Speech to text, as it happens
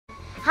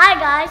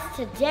guys,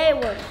 today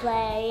we're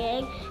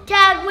playing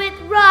Tag with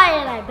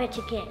Ryan. I bet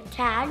you can't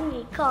tag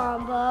me,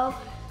 combo.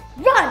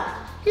 Run!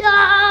 No!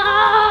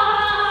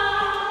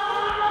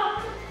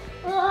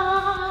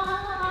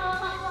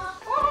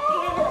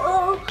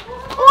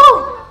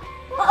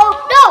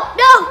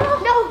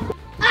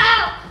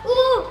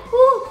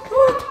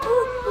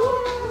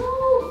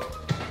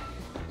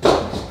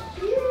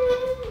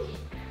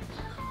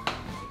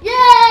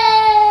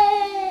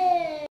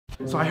 Yay!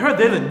 So I heard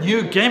there's a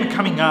new game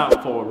coming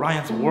out for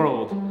Ryan's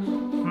World. What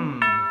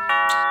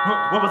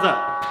was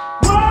that?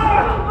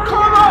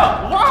 Come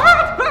on!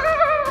 What?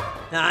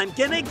 I'm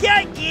gonna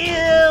get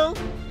you!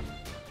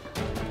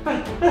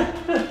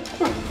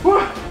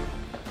 What?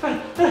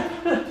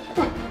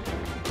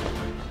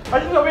 I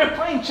didn't know we were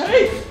playing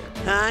chase!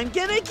 I'm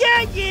gonna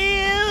get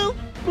you!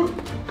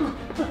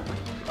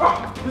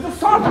 Oh, there's a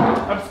sun!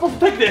 I'm supposed to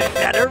take this!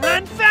 Better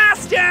run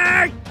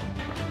faster!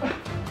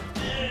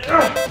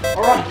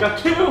 Alright, got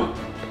two!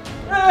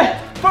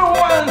 For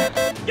one!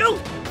 You!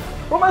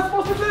 What am I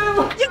supposed to do?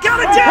 You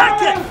gotta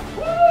attack it!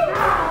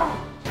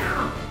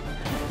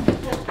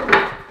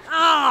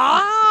 Oh!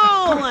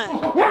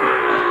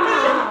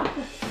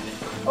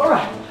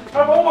 Alright,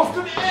 I'm almost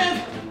to the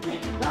end!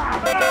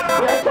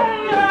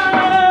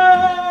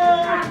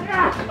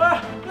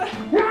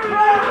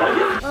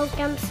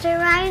 Welcome to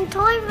Ryan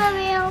Toy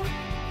Review.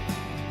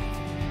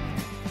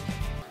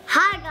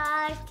 Hi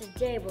guys,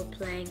 today we're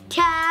playing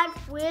Tag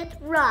with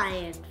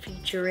Ryan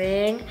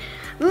featuring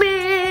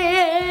me.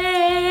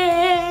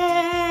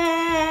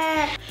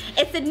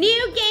 It's a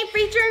new game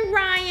featuring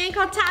Ryan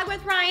called Tag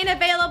with Ryan,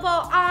 available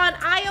on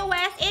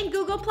iOS and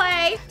Google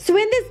Play. So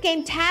in this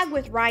game, Tag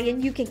with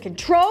Ryan, you can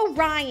control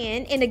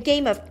Ryan in a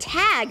game of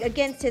tag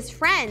against his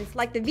friends,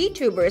 like the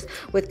VTubers,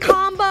 with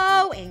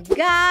Combo and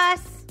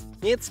Gus.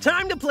 It's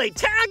time to play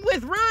Tag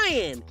with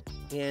Ryan!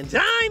 And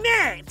I'm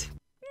it!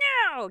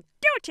 No,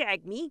 don't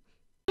tag me.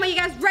 Are you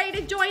guys ready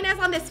to join us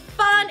on this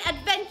fun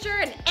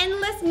adventure and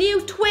endless new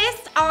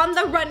twist on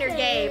the Runner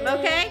game,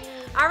 okay?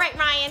 All right,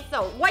 Ryan,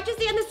 so what you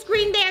see on the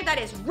screen there, that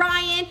is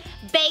Ryan,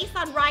 based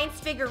on Ryan's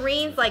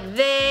figurines like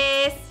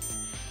this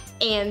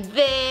and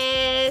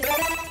this.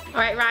 All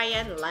right,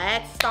 Ryan,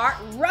 let's start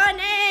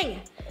running.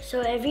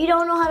 So if you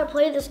don't know how to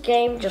play this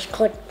game, just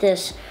click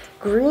this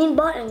green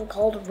button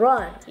called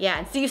Run. Yeah,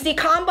 and so you see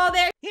Combo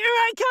there? Here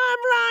I come,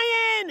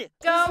 Ryan!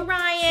 Go,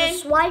 Ryan. So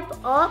swipe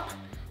up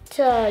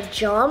to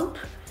jump,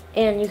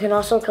 and you can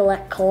also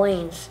collect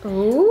coins.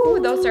 Ooh,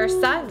 those are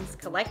suns.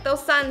 Collect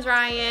those suns,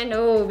 Ryan.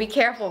 Oh, be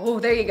careful. Oh,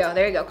 there you go,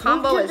 there you go.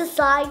 Combo move to the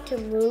side to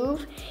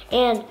move,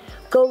 and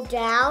go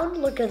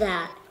down. Look at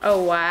that.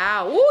 Oh,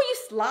 wow. Ooh, you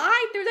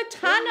slide through the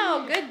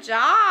tunnel. Good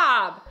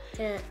job.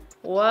 Yeah.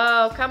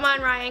 Whoa, come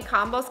on, Ryan.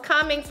 Combo's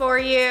coming for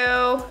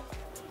you.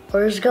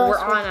 Where's Gus? We're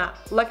on a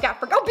lookout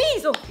for, oh,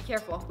 bees. Oh, be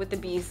careful with the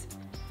bees.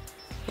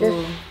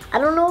 I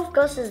don't know if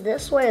Gus is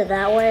this way or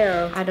that way,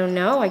 or... I don't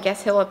know. I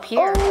guess he'll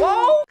appear. Oh.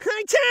 Whoa!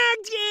 I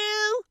tagged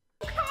you!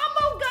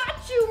 Combo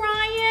got you,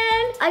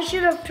 Ryan. I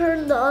should have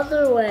turned the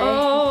other way.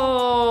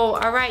 Oh,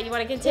 all right. You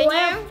want to continue? Well,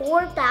 I have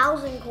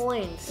 4,000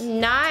 coins.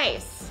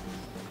 Nice.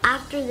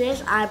 After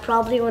this, I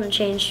probably want to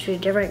change to a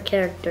different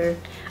character.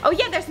 Oh,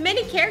 yeah. There's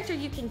many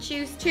characters you can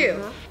choose,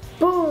 too.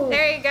 Boom.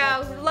 There you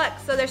go. Look,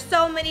 so there's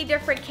so many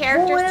different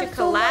characters to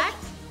collect.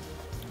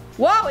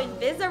 Whoa,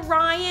 Invisa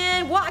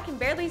Ryan. Whoa, I can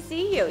barely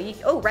see you.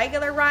 Oh,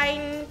 regular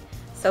Ryan.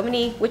 So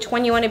many. Which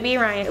one you want to be,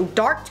 Ryan? Oh,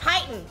 Dark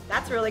Titan.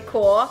 That's really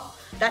cool.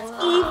 That's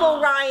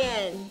evil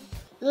Ryan.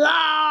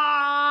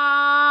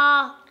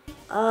 La.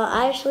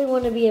 I actually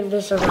want to be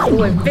Invisa Ryan.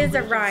 Oh,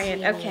 Invisa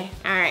Ryan. Okay,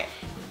 all right.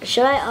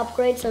 Should I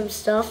upgrade some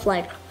stuff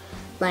like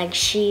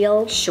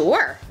shield?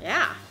 Sure,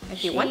 yeah,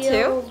 if you want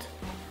to.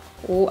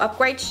 Ooh,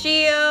 upgrade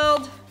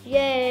shield.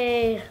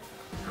 Yay.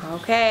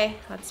 Okay,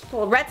 let's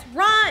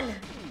run.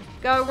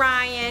 Go,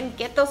 Ryan.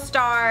 Get those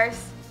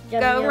stars. Yum,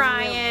 Go, yum,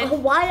 Ryan.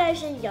 Yum. Why did I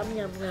say yum,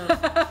 yum, yum?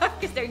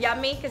 Because they're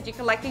yummy, because you're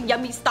collecting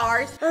yummy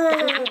stars.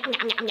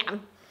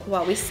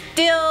 Well, we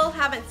still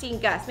haven't seen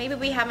Gus. Maybe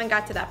we haven't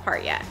got to that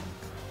part yet.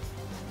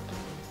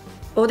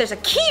 Oh, there's a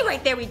key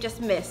right there we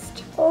just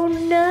missed. Oh,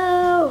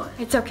 no.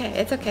 It's okay,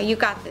 it's okay. You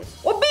got this.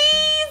 Oh,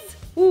 bees!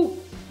 Ooh.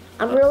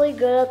 I'm really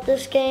good at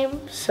this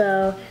game,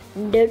 so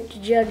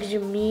don't judge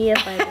me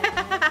if I don't.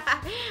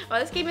 Well,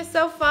 this game is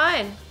so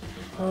fun.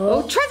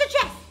 Oh, treasure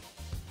chest!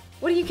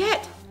 What do you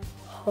get?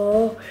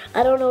 Oh,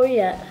 I don't know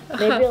yet.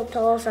 Maybe he'll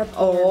tell us at the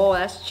end. Oh,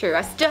 that's true.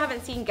 I still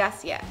haven't seen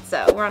Gus yet,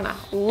 so we're on a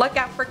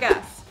lookout for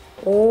Gus.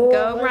 Oh,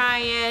 Go,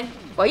 Ryan.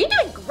 Well, you're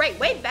doing great.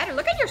 Way better.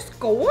 Look at your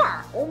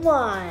score. Oh,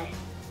 my.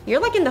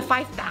 You're like in the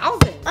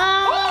 5,000.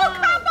 Oh,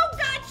 Combo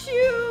got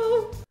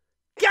you.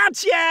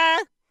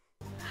 Gotcha!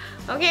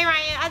 Okay,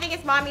 Ryan, I think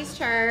it's Mommy's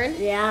turn.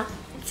 Yeah.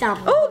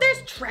 Oh,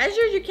 there's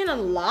treasures you can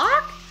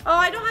unlock? Oh,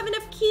 I don't have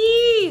enough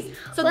keys.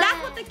 So that's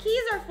what the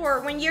keys are for.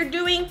 When you're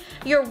doing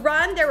your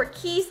run, there were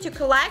keys to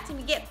collect, and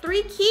you get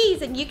 3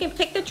 keys, and you can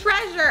pick the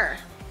treasure.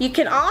 You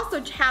can also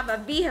have a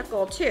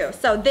vehicle, too.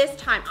 So this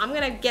time, I'm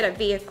going to get a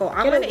vehicle.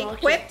 I'm going to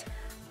equip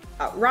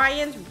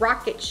Ryan's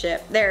rocket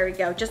ship. There we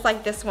go, just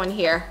like this one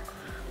here.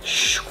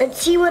 And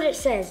see what it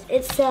says.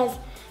 It says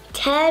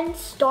 10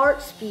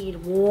 start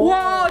speed.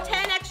 Whoa,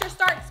 10 extra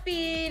start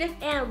speed.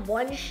 And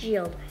 1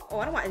 shield. Oh,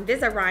 I don't want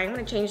Invis-a-Ryan. I'm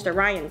gonna change the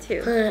Ryan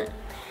too.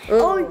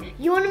 Oh,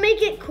 you want to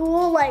make it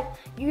cool? Like,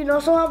 you can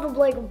also have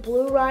like a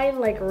blue Ryan,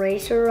 like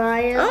Racer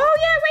Ryan. Oh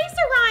yeah,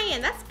 Racer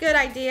Ryan. That's a good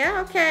idea.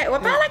 Okay.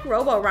 What about like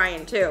Robo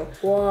Ryan too?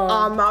 Whoa.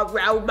 I'm a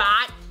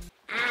robot.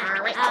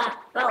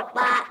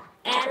 Robot,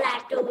 and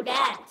like to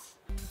dance.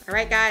 All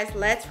right, guys,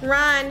 let's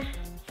run.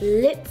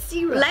 Let's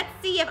see. Let's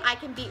see if I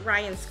can beat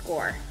Ryan's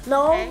score.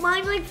 No, Okay.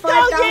 mine's like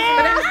 5,000.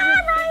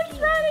 Ryan's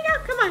running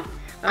out. Come on.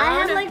 I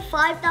have like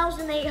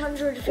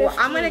 5,850. Well,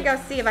 I'm gonna go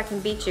see if I can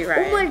beat you,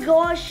 Ryan. Oh my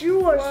gosh,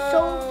 you are Whoa.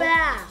 so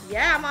fast.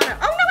 Yeah, I'm on it. Oh no,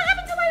 what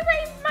happened to my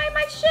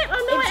ship?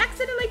 Oh no, I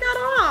accidentally got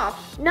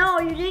off. No,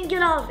 you didn't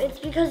get off. It's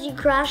because you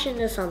crashed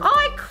into something. Oh,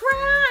 I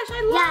crashed.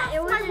 I lost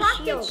it was my a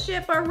rocket shield.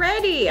 ship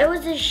already. It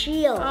was a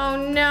shield. Oh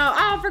no.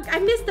 Oh, I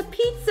missed the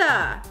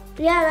pizza.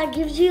 Yeah, that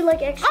gives you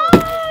like extra.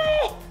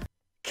 Oh!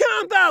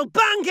 Combo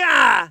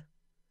bunga!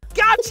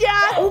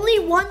 Gotcha! Only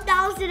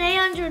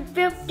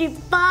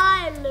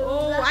 1,855, Luna.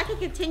 Oh, I can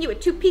continue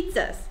with 2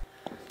 pizzas.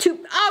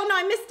 2. Oh no,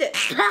 I missed it.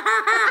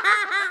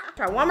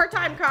 Try one more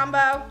time,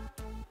 Combo.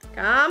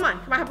 Come on.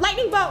 Come on.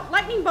 Lightning bolt.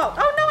 Lightning bolt.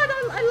 Oh no,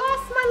 I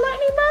lost my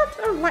lightning bolt.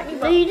 Oh, lightning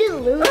No, bolt. you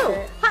didn't lose Oh,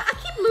 it. I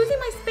keep losing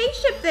my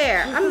spaceship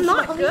there. I'm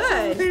not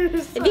good.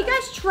 If you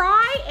guys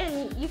try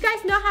and you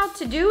guys know how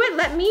to do it,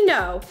 let me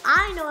know.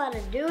 I know how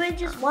to do it.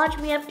 Just watch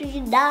me after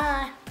you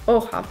die.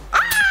 Oh, ah!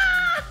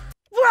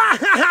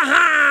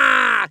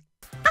 Wahahaha!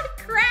 I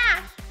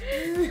crashed.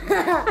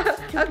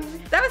 Okay,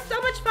 that was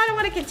so much fun. I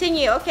want to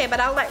continue. Okay, but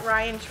I'll let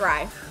Ryan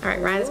try. All right,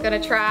 Ryan's gonna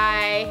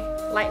try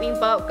lightning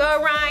bolt.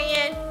 Go,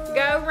 Ryan.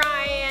 Go,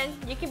 Ryan.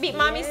 You can beat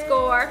Mommy's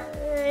score.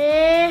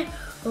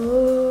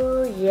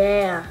 Oh,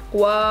 yeah.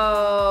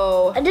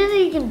 Whoa. I didn't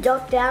think you can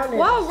duck down in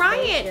Whoa, a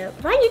Ryan.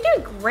 spaceship. Ryan, you're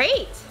doing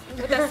great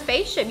with the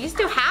spaceship. You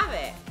still have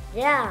it.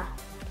 Yeah.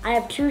 I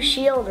have 2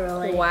 shield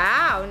really.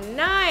 Wow,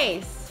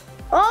 nice.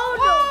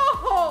 Oh,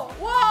 Whoa,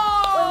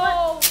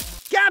 whoa.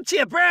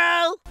 Gotcha, bro!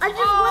 no. I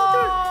just went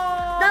through.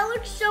 That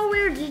looks so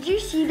weird. Did you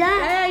see that?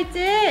 Yeah, I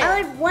did.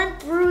 I like went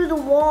through the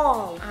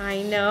wall.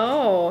 I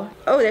know.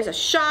 Oh, there's a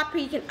shop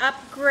where you can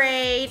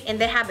upgrade and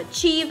they have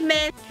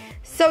achievements.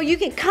 So you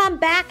can come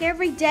back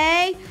every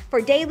day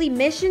for daily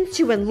missions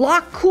to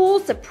unlock cool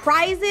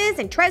surprises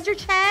and treasure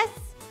chests.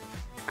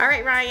 All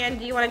right, Ryan,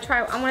 do you want to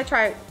try? I want to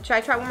try. Should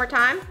I try one more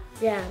time?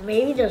 Yeah,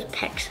 maybe there's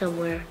peck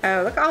somewhere.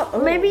 Oh, look all.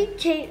 Or maybe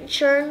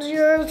turns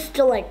yours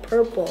to like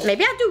purple.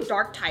 Maybe I'll do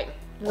dark type.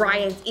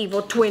 Ryan's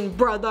evil twin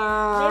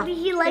brother. Maybe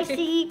he likes to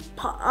eat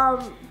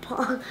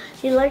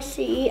he likes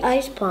to eat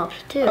ice pops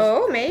too.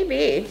 Oh,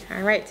 maybe.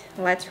 All right,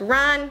 let's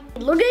run.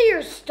 Look at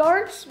your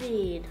start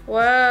speed.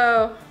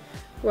 Whoa,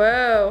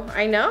 whoa.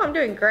 I know, I'm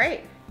doing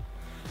great.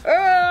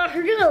 Oh,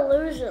 You're gonna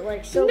lose it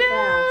like so fast.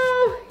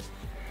 no.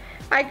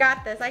 I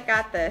got this, I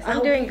got this.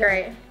 I'm doing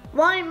great.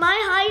 My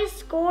highest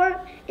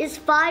score is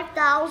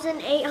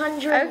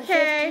 5,850.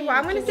 Okay, well,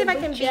 I'm gonna see if I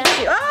can beat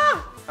you.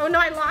 Oh, oh no,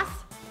 I lost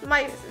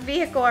my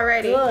vehicle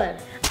already. Good.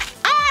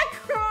 I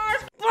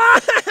crashed.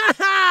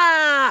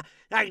 Wahahaha!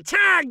 I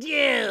tagged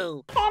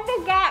you!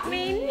 Combo got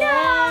me.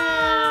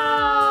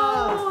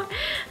 No.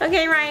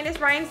 Okay, Ryan, it's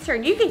Ryan's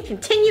turn. You can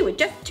continue with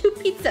just 2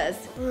 pizzas.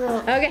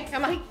 Okay,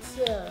 come on.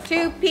 Pizza.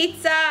 2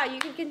 pizza. You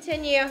can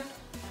continue.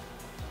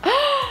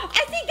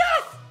 I see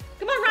Gus.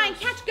 Come on, Ryan,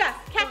 catch Gus.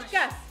 Catch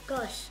Gus.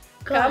 Gus.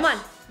 Come on,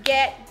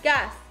 get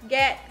Gus.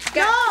 Get Gus.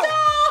 No. No,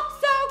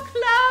 so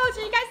close.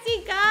 Did you guys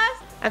see Gus?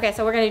 Okay,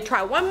 so we're gonna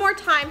try one more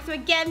time. So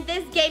again,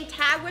 this game,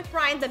 Tag with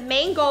Ryan, the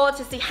main goal is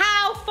to see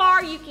how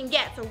far you can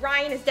get. So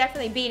Ryan is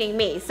definitely beating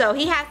me. So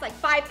he has like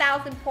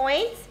 5,000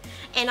 points.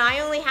 And I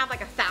only have like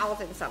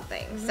 1,000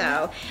 something.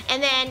 So,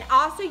 and then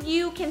also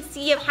you can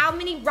see of how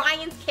many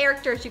Ryan's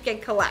characters you can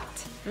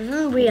collect.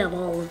 We have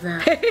all of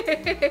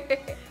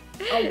that.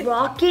 A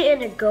rocket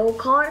and a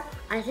go-kart.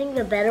 I think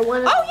the better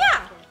one is Oh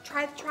yeah,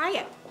 try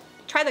it.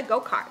 Try the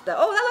go-kart.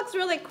 Oh, that looks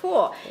really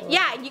cool.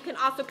 Yeah, and you can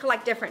also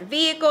collect different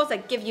vehicles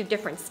that give you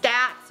different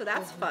stats, so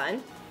that's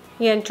fun.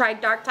 You gonna try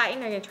Dark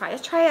Titan? Or you gonna try?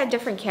 Let's try a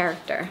different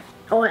character.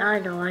 Oh, I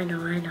know.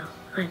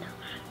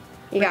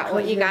 You got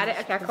what? You got it?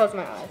 Okay, I'll close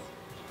my eyes.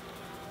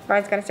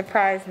 Ryan's gonna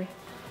surprise me.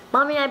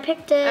 Mommy, I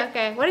picked it.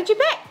 Okay, what did you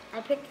pick? I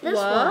picked this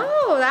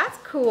Whoa, one. that's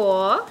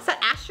cool. Is that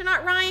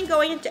astronaut Ryan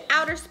going into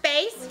outer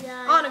space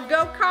on a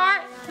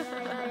go-kart?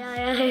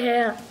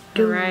 Yeah.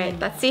 All right,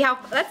 let's see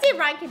if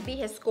Ryan can beat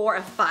his score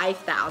of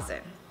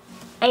 5,000.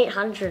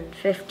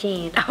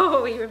 815.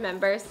 Oh, he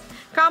remembers.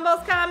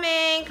 Combo's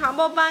coming.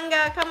 Combo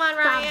bunga. Come on,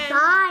 Ryan.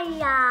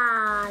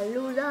 Bye,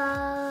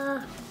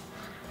 Luna.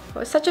 It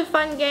was such a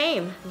fun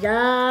game.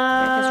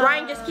 Yeah. Because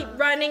Ryan just keeps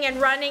running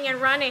and running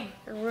and running.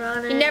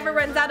 Running. He never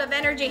runs out of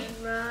energy.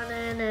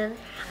 Running and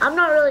I'm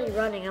not really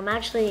running. I'm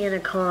actually in a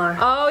car.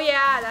 Oh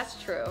yeah,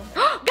 that's true.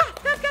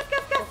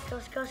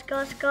 Gus.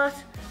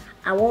 Gus.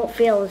 I won't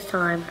fail this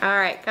time. All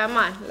right, come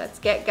on. Let's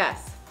get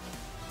Gus.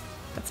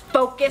 Let's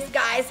focus,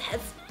 guys.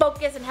 Let's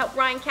focus and help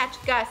Ryan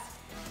catch Gus.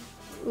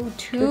 Ooh,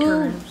 two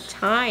times.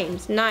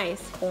 times.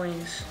 Nice.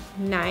 Coins.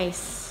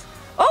 Nice.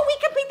 Oh, we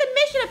complete the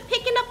mission of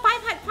picking up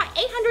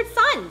 800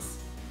 suns.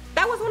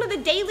 That was one of the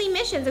daily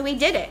missions and we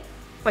did it.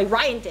 Wait,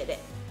 Ryan did it.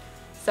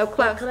 So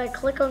close. Could I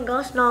click on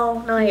Gus? No,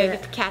 not You yet.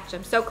 get to catch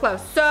him. So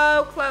close,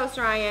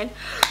 Ryan.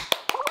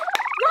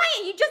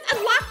 Ryan, you just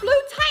unlocked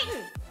Blue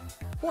Titan.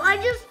 Well,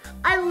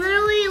 I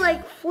literally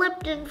like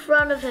flipped in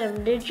front of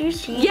him. Did you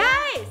see?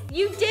 Yes,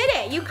 you did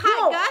it. You caught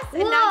Whoa, Gus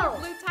and now you're whoa.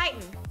 Blue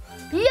Titan.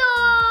 Yo!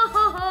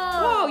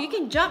 Whoa, you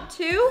can jump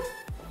too?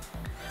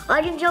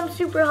 I can jump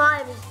super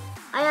high.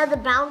 I had the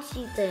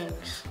bouncy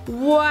things.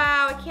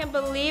 Wow, I can't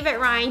believe it,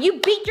 Ryan. You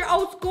beat your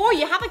old score.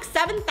 You have like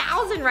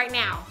 7,000 right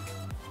now.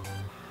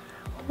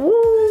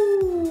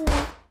 Woo!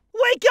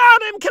 We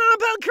got him,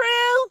 Combo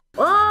Crew!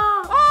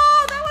 Oh!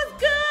 Oh, that was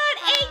good.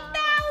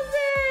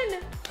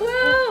 8,000.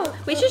 Woo!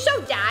 We should show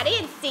Daddy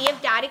and see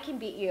if Daddy can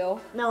beat you.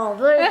 No,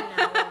 there's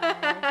no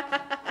way.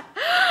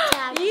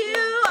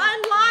 You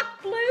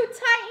unlocked Blue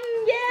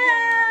Titan,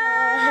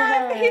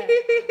 yeah!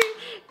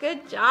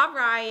 Good job,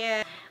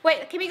 Ryan.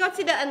 Wait, can we go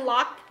to the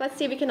unlock? Let's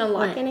see if we can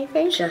unlock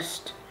anything.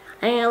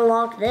 I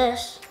unlocked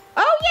this.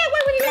 Oh yeah,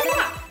 wait, what did you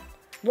unlock?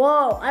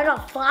 Whoa, I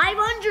got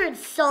 500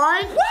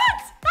 suns.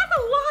 What? That's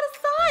a lot of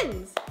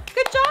suns.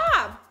 Good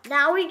job.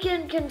 Now we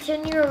can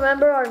continue,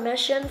 remember our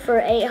mission for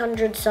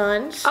 800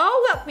 suns.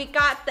 Oh look, we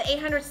got the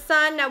 800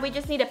 sun. Now we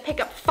just need to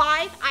pick up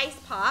 5 ice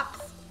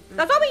pops.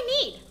 That's all we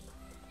need.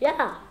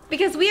 Yeah.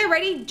 Because we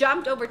already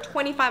jumped over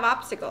 25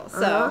 obstacles,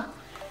 so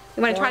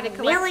we want to try to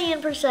collect.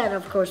 1,000,000%,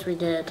 of course we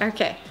did.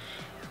 Okay.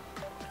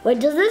 Wait,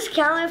 does this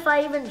count if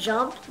I even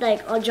jump?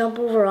 Like, I'll jump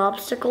over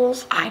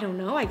obstacles? I don't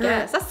know, I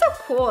guess. That's so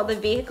cool, the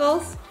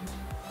vehicles.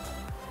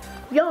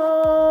 Yo!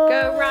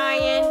 Go,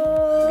 Ryan.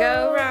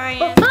 Go,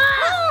 Ryan.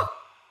 Ah!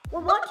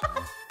 Well, what?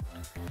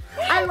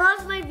 I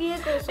lost my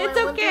vehicle, so It's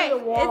I went okay. through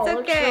the wall. It's It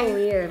looks okay. so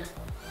weird.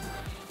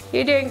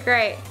 You're doing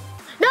great.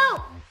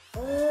 No!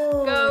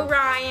 Oh. Go,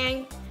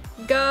 Ryan.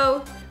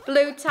 Go,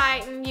 Blue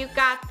Titan. You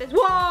got this.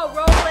 Whoa,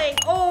 rolling.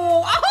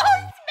 Oh,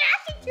 it's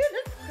smashing to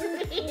the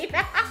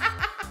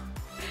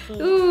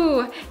screen.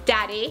 Ooh,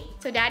 Daddy.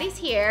 So Daddy's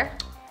here.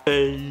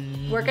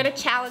 Hey. We're gonna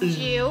challenge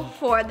you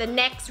for the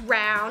next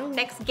round,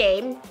 next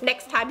game.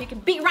 Next time you can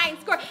beat Ryan's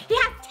score. He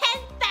has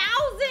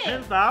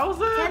 10,000.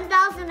 10,000?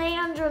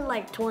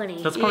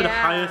 10,820. That's probably the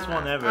highest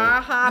one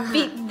ever.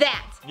 Beat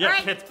that. Yeah, All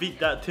right. kids beat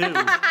that too.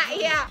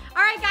 Yeah.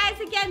 All right, guys.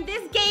 Again,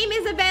 this game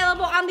is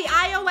available on the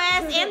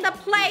iOS and the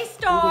Play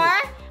Store.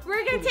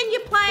 We're gonna continue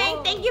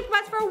playing. Thank you so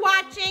much for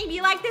watching. If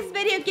you like this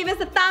video, give us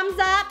a thumbs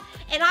up.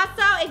 And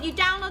also, if you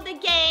download the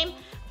game,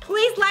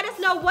 please let us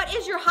know what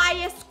is your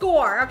highest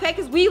score, okay?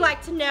 Because we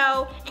like to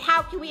know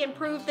how can we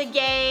improve the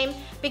game.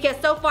 Because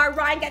so far,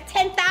 Ryan got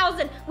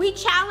 10,000. We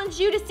challenge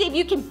you to see if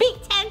you can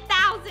beat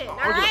 10,000, all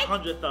I'll right? get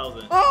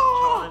 100,000.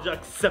 Oh. Challenge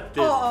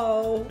accepted.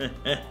 Uh-oh.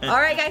 All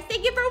right, guys.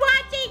 Thank you for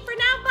watching. For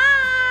now,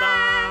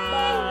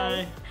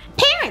 bye. Bye.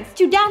 Parents,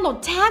 to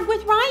download Tag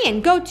with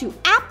Ryan, go to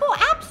Apple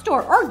App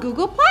Store or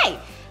Google Play.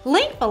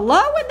 Link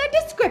below in the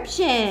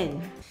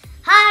description.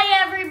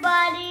 Hi,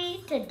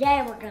 everybody.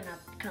 Today we're gonna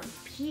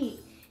compete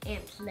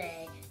and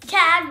play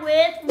Tag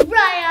with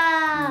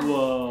Ryan.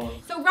 Whoa.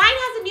 So Ryan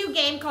has a new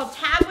game called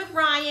Tag with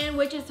Ryan,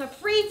 which is a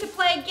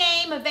free-to-play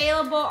game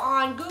available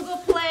on Google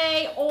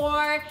Play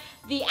or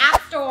the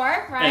App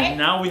Store, right? And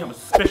now we have a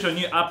special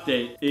new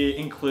update. It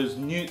includes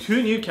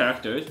two new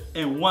characters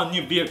and 1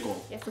 new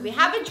vehicle. Yeah, so we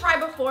haven't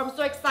tried before. I'm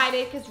so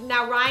excited because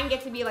now Ryan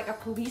gets to be like a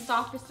police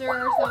officer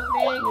or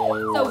something.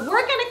 Whoa. So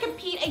we're gonna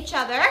compete each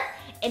other,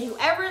 and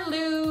whoever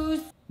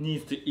loses,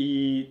 Needs to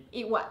eat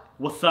eat what?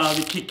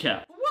 wasabi Kit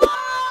Kat. What?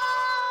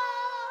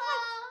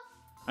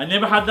 I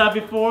never had that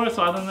before,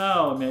 so I don't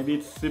know. Maybe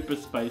it's super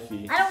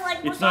spicy. I don't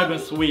like It's not even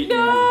wasabi. sweet.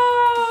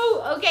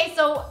 No! Okay,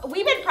 so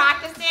we've been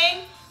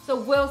practicing, so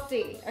we'll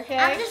see, okay?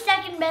 I'm the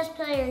second best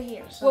player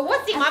here. So Well,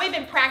 we'll see. Mommy's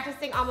been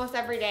practicing almost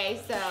every day,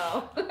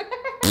 so.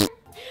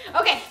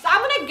 Okay, so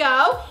I'm gonna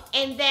go,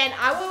 and then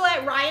I will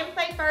let Ryan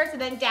play first,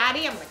 and then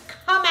Daddy, I'm gonna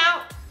come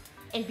out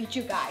and beat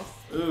you guys.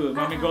 Ooh,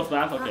 mommy goes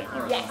last? Okay,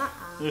 alright. Yes.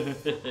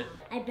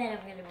 I bet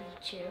I'm gonna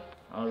beat you.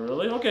 Oh,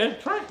 really? Okay,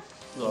 try.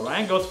 So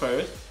Ryan goes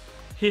first.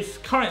 His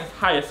current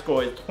highest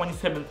score is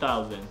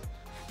 27,000.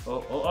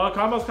 Oh,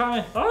 Combo's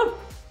coming. Oh!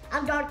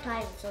 I'm Dark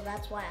Titan, so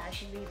that's why I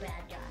should be a bad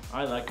guy.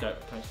 I like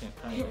that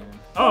Titan.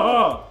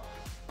 Oh!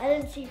 I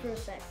didn't see for a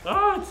sec.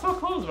 Oh, it's so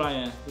close,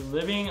 Ryan.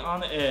 Living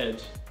on the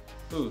edge.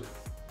 Ooh.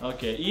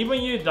 Okay,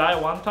 even you die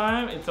one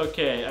time, it's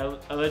okay. I'll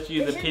let you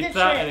use the This is pizza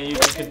trick. and then you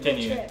This can is the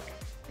continue. trick.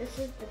 This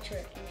is the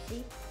trick, you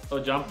see? Oh,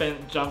 jump in,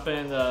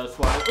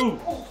 slide. Ooh,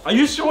 are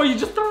you sure you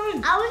just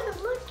died? I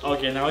wasn't looking.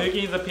 Okay, now you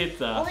can use the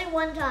pizza. Only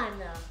one time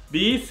though.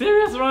 Be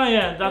serious,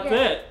 Ryan. That's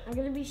Okay, it. I'm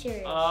gonna be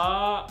serious.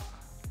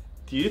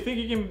 Do you think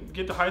you can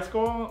get the high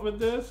score with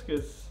this?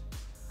 Cause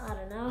I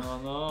don't know. oh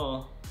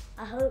no.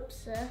 I hope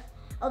so.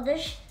 Oh,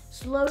 this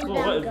slows Cool,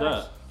 down what is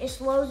Gus. that? It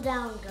slows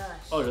down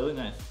Gus. Oh, really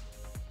nice.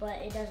 But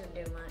it doesn't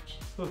do much.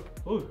 Ooh,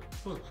 ooh,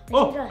 ooh. see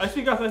Oh, Gus. I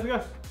see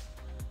Gus.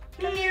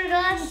 Come here,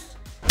 Gus.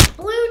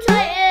 Blue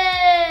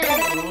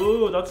Titan!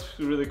 Ooh, that's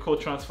a really cool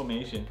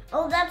transformation.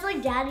 Oh, that's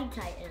like Daddy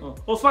Titan.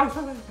 Oh, slide.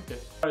 Okay.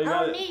 Right,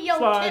 I don't need your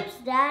tips,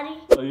 Daddy.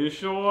 Are you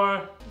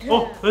sure?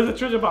 Oh, there's a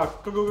treasure box.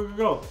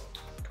 Go.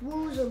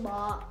 Woozer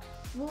box.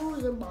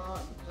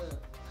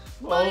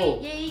 Oh.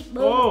 Yeet.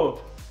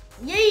 Oh.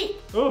 Yeet.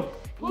 Oh.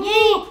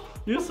 Yeet.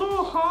 You're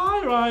so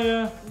high,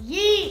 Ryan.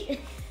 Yeet.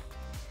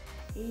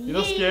 You're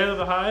not scared of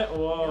the height?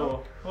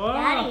 Whoa. Wow.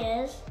 Daddy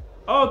is.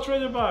 Oh,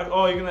 treasure box.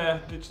 Oh, you're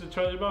gonna ditch the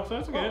treasure box?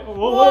 That's okay. Oh.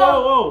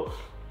 Whoa.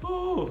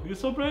 Oh, you're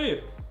so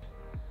brave.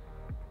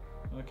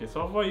 Okay,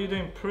 so far you're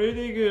doing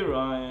pretty good,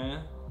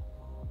 Ryan.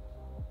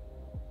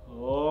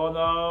 Oh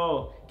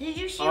no. Did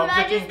you see what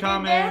I just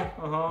did there?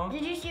 Uh-huh.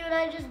 Did you see what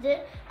I just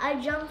did? I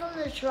jumped on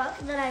the truck,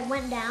 then I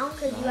went down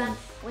because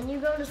when you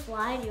go to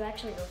slide, you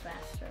actually go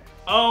faster.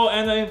 Oh,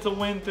 and then it's a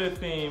winter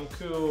theme.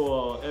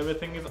 Cool.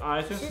 Everything is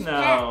ice and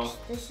snow. Peck.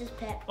 This is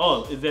Peck.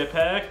 Oh, is there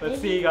Peck? Let's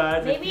see,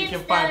 guys, if you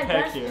can find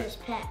Peck here.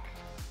 Peck.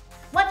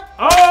 What?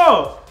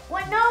 Oh!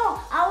 What?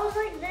 No, I was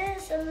like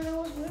this, and then it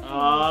was moving.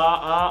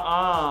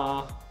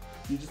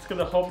 You're just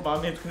gonna hope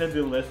Mommy's gonna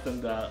do less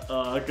than that.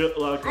 Good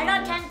luck. I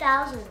got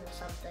 10,000 or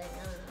something. I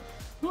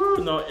don't know.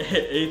 Woo, no,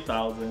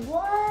 8,000.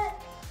 What?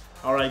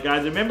 All right,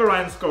 guys, remember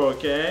Ryan's score,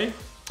 okay?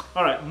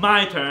 All right,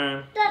 my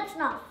turn. That's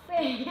not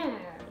fair.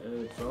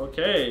 It's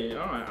okay.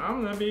 All right,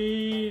 I'm gonna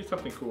be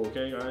something cool,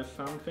 okay, guys?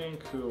 Something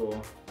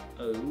cool.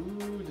 Oh,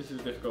 this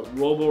is difficult.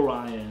 Robo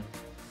Ryan.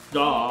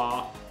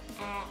 Duh.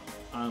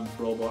 I'm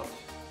Robot.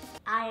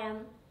 I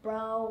am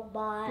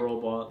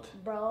Brobot.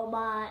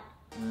 Robot.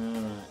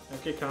 Alright.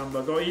 Okay,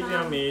 Combo, go easy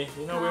on me.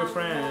 You know we're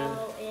friends.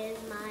 Combo is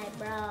my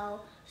bro,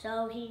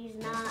 so he's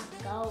not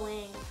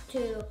going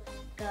to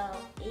go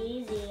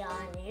easy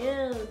on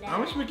you. I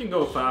wish we can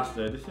go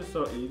faster. This is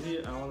so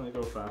easy. I want to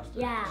go faster.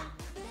 Yeah.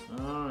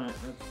 Alright,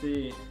 let's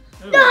see.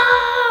 Ooh. No!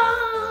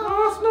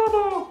 Oh,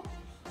 Snowball!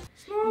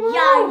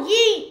 Yeah,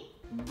 yeet!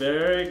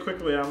 Very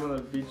quickly, I'm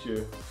gonna beat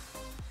you.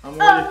 I'm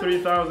already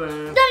 3,000.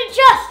 Then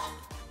chest!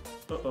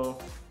 Uh-oh.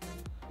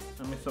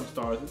 I missed some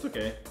stars. It's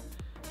okay.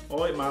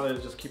 All it matters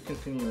is just keep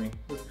continuing.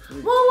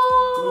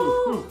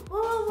 Whoa.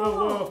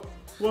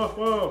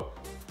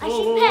 I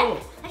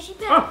see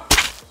Peck. Ah!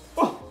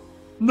 Oh,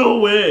 no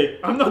way.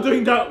 I'm not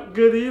doing that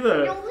good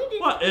either.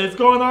 What is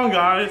going on,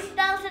 guys?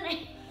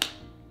 2008.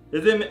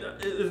 Is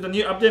the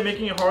new update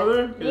making it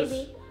harder?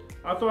 Maybe.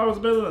 I thought I was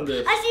better than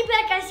this. I see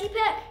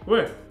Peck.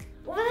 Where?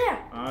 Over there.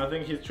 I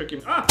think he's tricking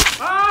me. No!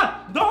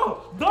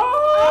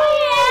 Oh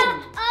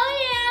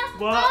yeah.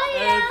 What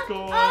is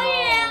going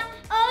on?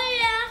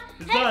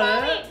 Is Hey,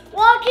 that Mommy, it?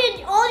 walk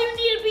in. All you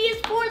need to be is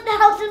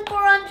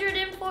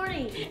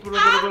 4,440.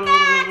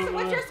 Max,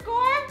 what's your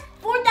score?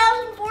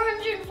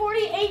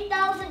 4,440,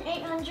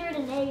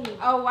 8,880.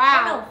 Oh,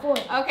 wow. Oh, no,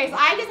 40. Okay, so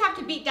I just have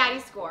to beat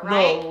Daddy's score,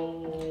 right?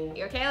 No.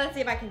 Okay, let's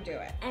see if I can do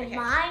it. And okay.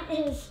 mine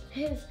is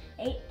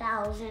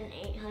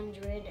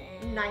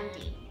 8,890.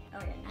 90.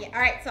 Okay. Yeah, all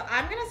right, so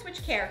I'm gonna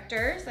switch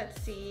characters. Let's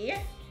see.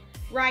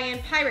 Ryan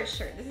Pirate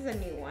Shirt. This is a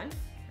new one.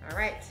 All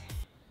right.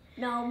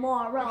 No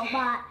more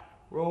robot.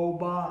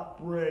 Robot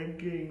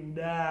breaking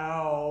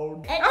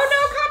down. Oh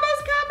no,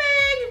 Combo's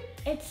coming!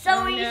 It's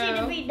so Oh, easy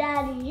no. to beat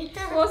Daddy.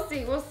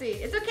 We'll see.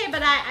 It's okay,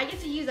 but I get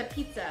to use a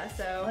pizza,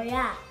 so. Oh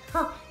yeah.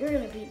 Huh, you're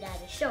gonna beat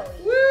Daddy so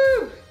easy.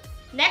 Woo!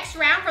 Next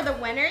round for the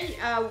winner,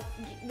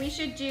 we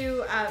should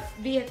do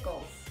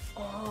vehicles.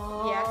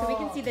 Oh. Yeah, so we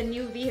can see the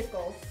new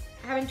vehicles.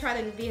 I haven't tried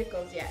the new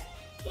vehicles yet.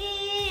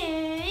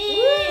 Am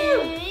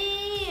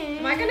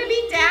I gonna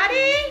beat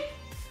Daddy?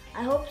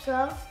 I hope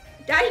so.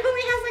 Daddy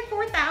only has like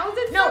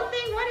 4,000 No.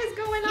 something. What is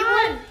going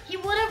on? He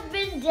would have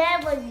been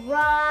dead like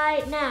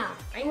right now.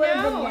 I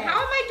know. How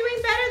am I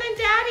doing better than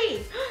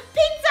Daddy?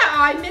 Pizza!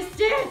 Oh, I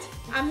missed it.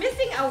 I'm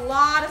missing a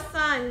lot of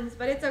suns,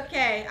 but it's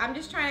okay. I'm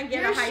just trying to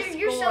get a high score.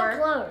 You're so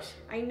close.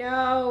 I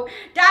know.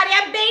 Daddy,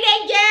 I'm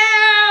beating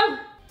you!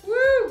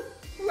 Woo!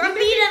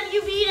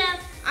 You beat him.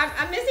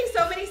 I'm missing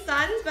so many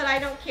suns, but I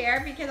don't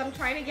care because I'm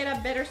trying to get a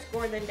better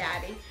score than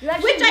Daddy.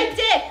 Which I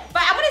did,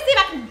 but I want to see if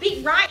I can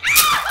beat Ryan.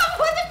 I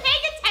wasn't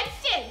paying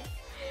attention.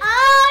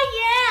 Oh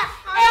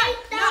yeah! Alright,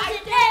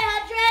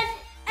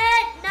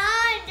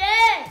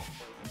 8,890.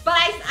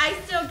 But I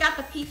still got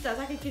the pizzas.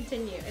 I can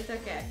continue. It's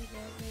okay.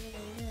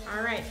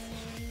 All right.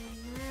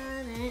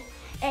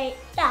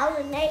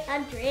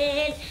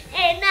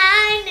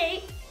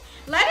 8,890.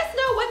 Let us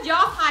know what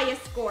y'all's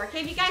highest score. Okay,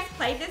 if you guys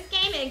played this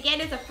game, and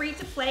again, it's a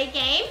free-to-play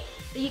game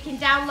that you can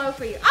download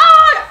for your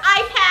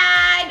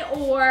iPad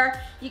or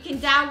you can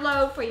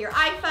download for your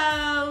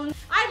iPhone.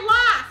 I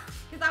lost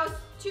because I was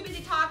too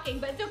busy talking,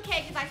 but it's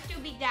okay because I still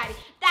beat Daddy.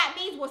 That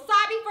means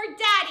wasabi for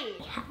Daddy.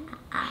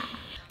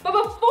 But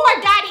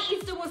before Daddy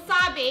eats the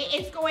wasabi,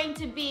 it's going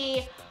to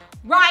be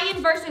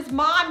Ryan versus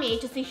Mommy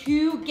to see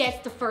who gets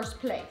the first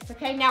place.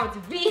 Okay, now it's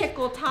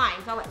vehicle time.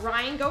 So I'll let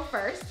Ryan go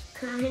first.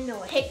 I know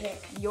what to Pick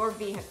pick. your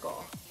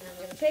vehicle. And I'm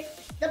gonna pick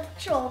the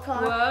patrol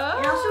car. Whoa.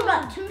 And I also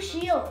got 2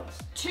 shields.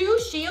 2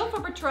 shield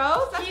for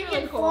patrols? That's So you really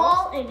can cool.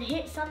 fall and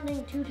hit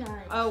something 2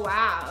 times. Oh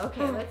wow,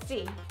 okay, let's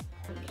see.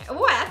 Okay.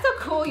 Oh, that's so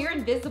cool, you're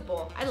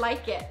invisible. I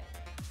like it.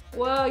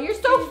 Whoa, you're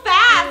so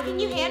fast. Can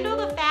you handle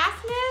the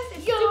fastness?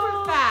 It's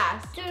super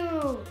fast.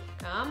 Dude.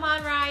 Come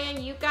on,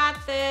 Ryan. You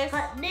got this.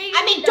 I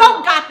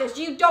don't got this.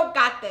 You don't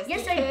got this.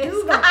 Yes, I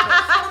do got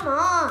this. Come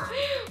on.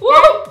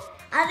 Woo!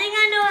 I think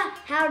I know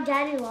how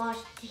Daddy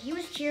lost. He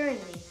was cheering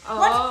me. Oh.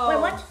 What? Wait,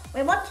 what?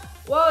 Wait, what?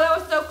 Whoa, that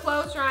was so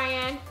close,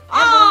 Ryan.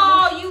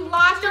 Oh, you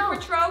lost your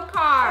patrol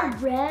car.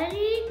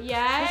 Already?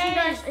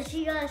 Yes. I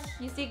see Gus.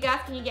 You see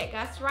Gus? Can you get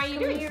Gus, Ryan? You're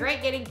Come doing here.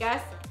 great getting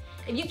Gus.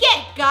 If you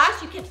get Gus,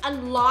 you can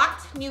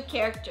unlock new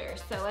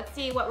characters. So let's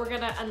see what we're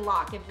gonna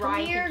unlock if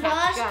Ryan here, can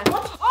catch Gus. Gus.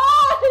 What? Oh!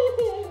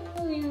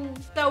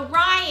 So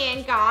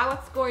Ryan got,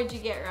 what score did you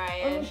get, Let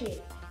Ryan? me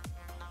see.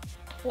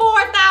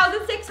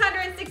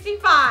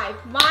 4,665.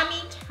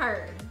 Mommy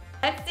turn.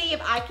 Let's see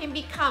if I can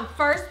become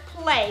first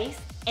place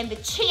and the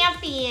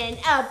champion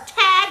of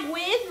Tag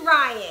with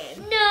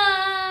Ryan. No.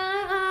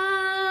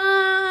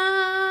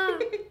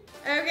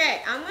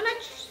 Okay, I'm gonna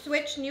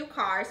switch new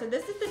cars. So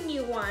this is the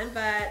new one,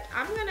 but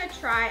I'm gonna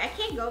try. I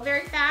can't go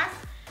very fast.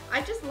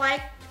 I just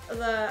like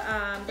the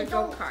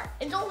go-kart.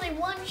 It's only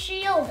one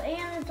shield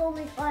and it's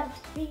only 5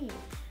 speed.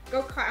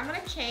 Go-kart. I'm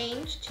gonna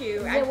change to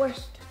The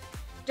worst.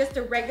 just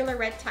a regular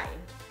Red Titan.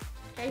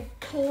 Okay,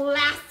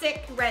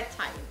 classic Red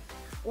Titan.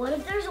 What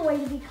if there's a way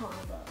to be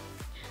combo?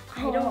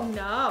 I don't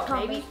know.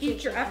 Combo Maybe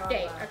future chasing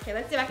update. combo. Okay,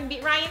 let's see if I can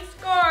beat Ryan's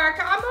score.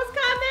 Combo's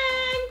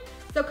coming.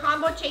 So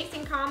combo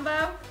chasing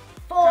combo.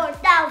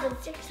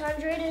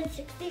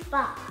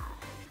 4,665.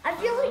 I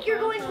feel like you're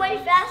going way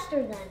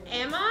faster than me.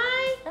 Am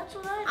I? That's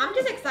what I I'm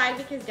just excited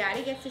because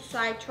Daddy gets to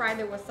try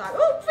the wasabi.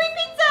 Oh, free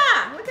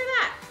pizza! Look at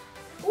that.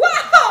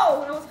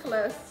 Wow! That was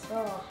close.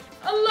 Oh.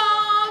 A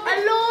log.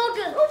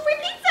 Oh, free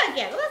pizza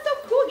again. Oh, that's so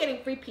cool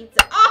getting free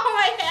pizza. Oh,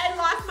 I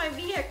lost my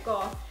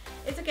vehicle.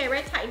 It's okay.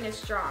 Red Titan is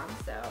strong,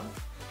 so.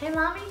 Hey,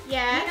 Mommy?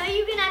 Yes? You know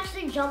you can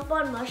actually jump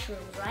on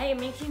mushrooms, right? It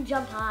makes you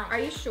jump high. Are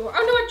you sure?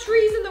 Oh, no, a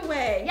tree's in the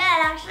way. Yeah,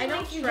 it actually I don't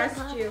makes you trust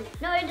jump high. you.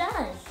 No, it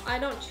does. I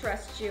don't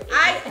trust you.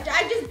 I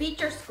just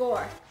beat your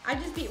score. I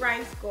just beat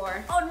Ryan's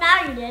score. Oh,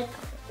 now you did.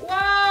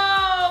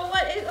 Whoa!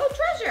 What is? Oh,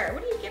 treasure.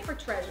 What do you get for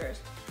treasures?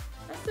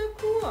 That's so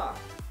cool.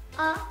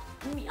 I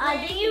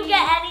think you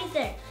get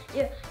anything.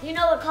 You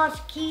know it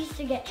costs keys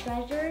to get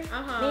treasures?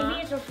 Uh-huh.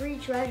 Maybe it's a free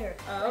treasure.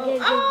 Oh, Like, it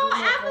gives you more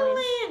coins.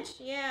 avalanche.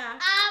 Yeah.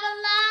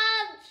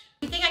 Avalanche!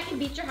 You think I can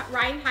beat your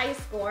Ryan high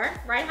score?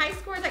 Ryan high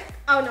score is like,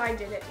 oh no, I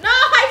didn't. No,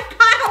 I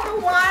got out the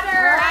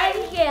water.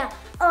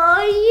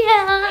 Oh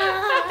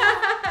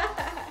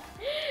yeah.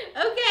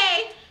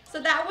 Okay, so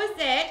that was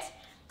it.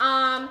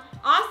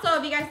 Also,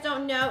 if you guys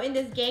don't know, in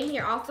this game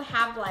you also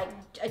have like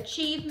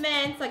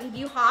achievements. Like if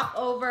you hop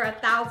over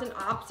 1,000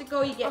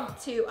 obstacles, you get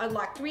to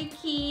unlock 3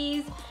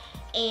 keys.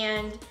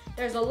 And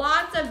there's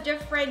lots of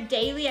different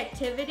daily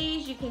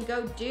activities you can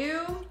go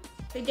do.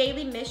 The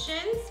daily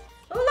missions.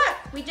 Oh look,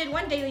 we did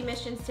one daily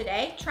missions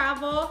today.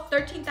 Travel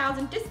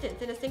 13,000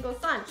 distance in a single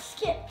sun.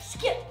 Skip.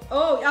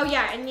 Oh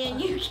yeah, and then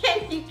you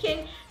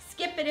can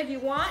skip it if you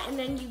want, and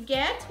then you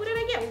get, what did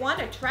I get?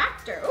 A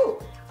tractor. Ooh.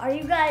 Are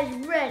you guys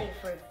ready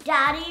for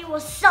Daddy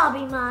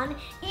Wasabi Man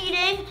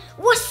eating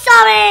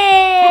wasabi?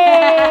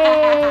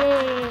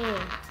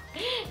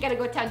 Gotta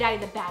go tell Daddy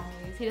the bad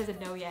news. He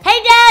doesn't know yet.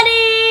 Hey,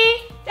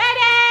 Daddy!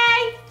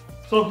 Daddy!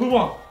 So who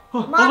won?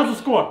 What Mommy. was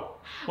the score?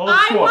 What was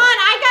the I score? won.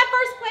 I got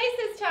first place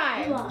this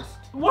time. You lost.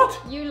 What?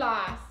 You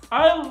lost.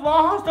 I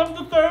lost. I'm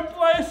the 3rd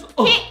place.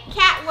 Oh. Kit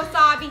Kat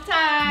wasabi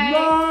time.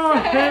 No, I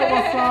hate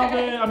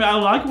wasabi. I mean, I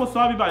like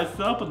wasabi by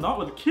itself, but not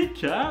with Kit All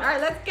Kat. right,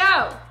 let's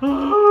go.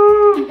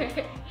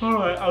 All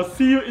right, I'll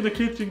see you in the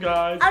kitchen,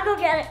 guys. I'll go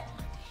get it.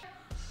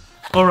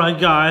 All right,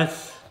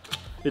 guys.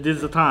 It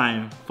is the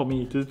time for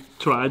me to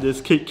try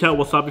this Kit Kat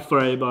wasabi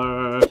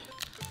flavor.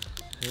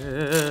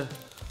 Yeah.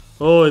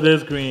 Oh, it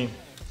is green.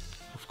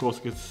 Of course,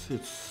 it's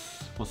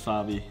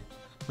wasabi.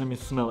 Let me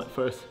smell it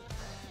first.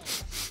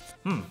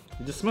 It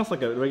just smells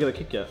like a regular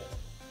Kit Kat,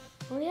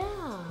 Oh yeah.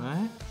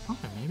 right?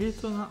 Okay, maybe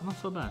it's not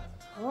so bad.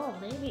 Oh,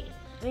 maybe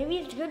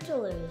it's good to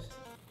lose.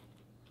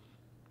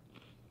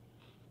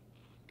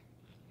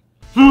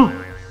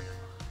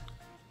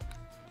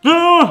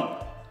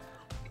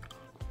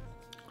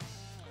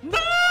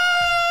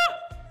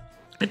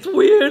 It's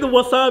weird,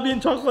 wasabi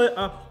and chocolate.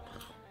 I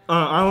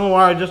don't know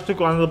why I just took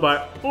one of the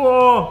bite.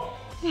 Oh,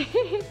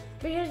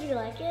 Because you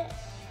like it?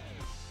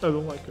 I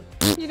don't like it.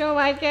 You don't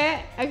like it?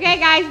 Okay,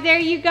 guys, there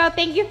you go.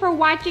 Thank you for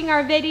watching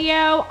our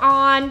video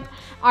on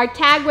our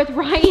Tag with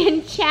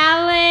Ryan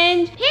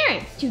challenge.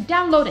 Parents, to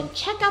download and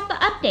check out the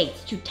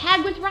updates to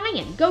Tag with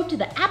Ryan, go to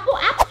the Apple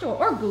App Store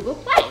or Google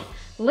Play.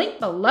 Link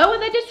below in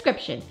the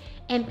description.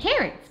 And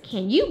parents,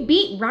 can you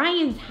beat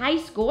Ryan's high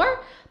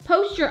score?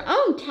 Post your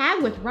own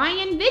Tag with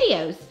Ryan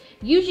videos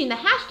using the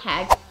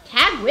hashtag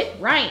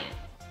 #TagWithRyan.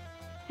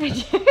 You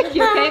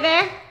okay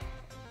there?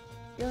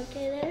 You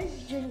okay there?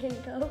 You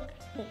drinking Coke?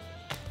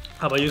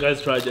 How about you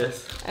guys try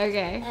this?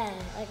 Okay.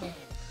 Okay.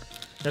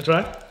 Gonna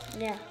try?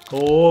 Yeah.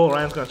 Oh,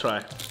 Ryan's gonna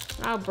try.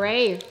 Oh,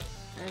 brave.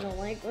 I don't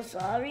like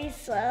wasabi,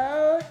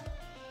 so...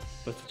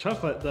 But it's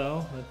chocolate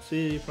though. Let's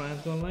see if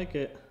Ryan's gonna like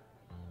it.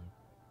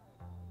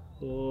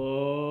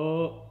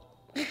 Oh.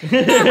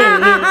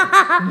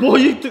 Boy,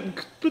 you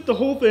put the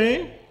whole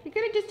thing? You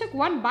could have just took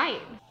one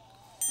bite.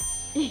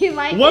 You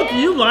like What? it? Do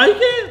you like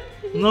it?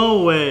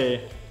 No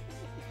way.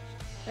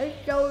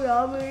 It's so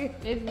yummy.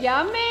 It's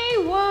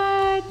yummy.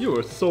 What? You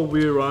are so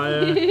weird,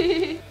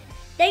 Ryan.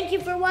 Thank you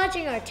for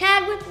watching our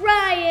Tag with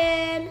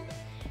Ryan.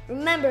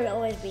 Remember to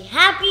always be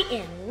happy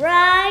and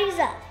rise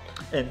up.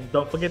 And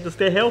don't forget to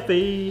stay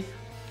healthy.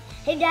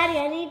 Hey, Daddy,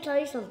 I need to tell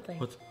you something.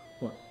 What?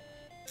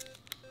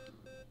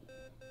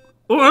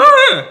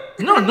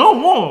 No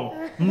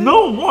more.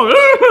 No more.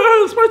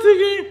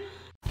 Spicy.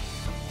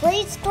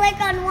 Please click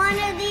on one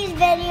of these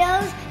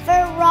videos for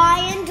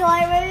Ryan to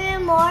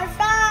have more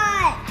fun.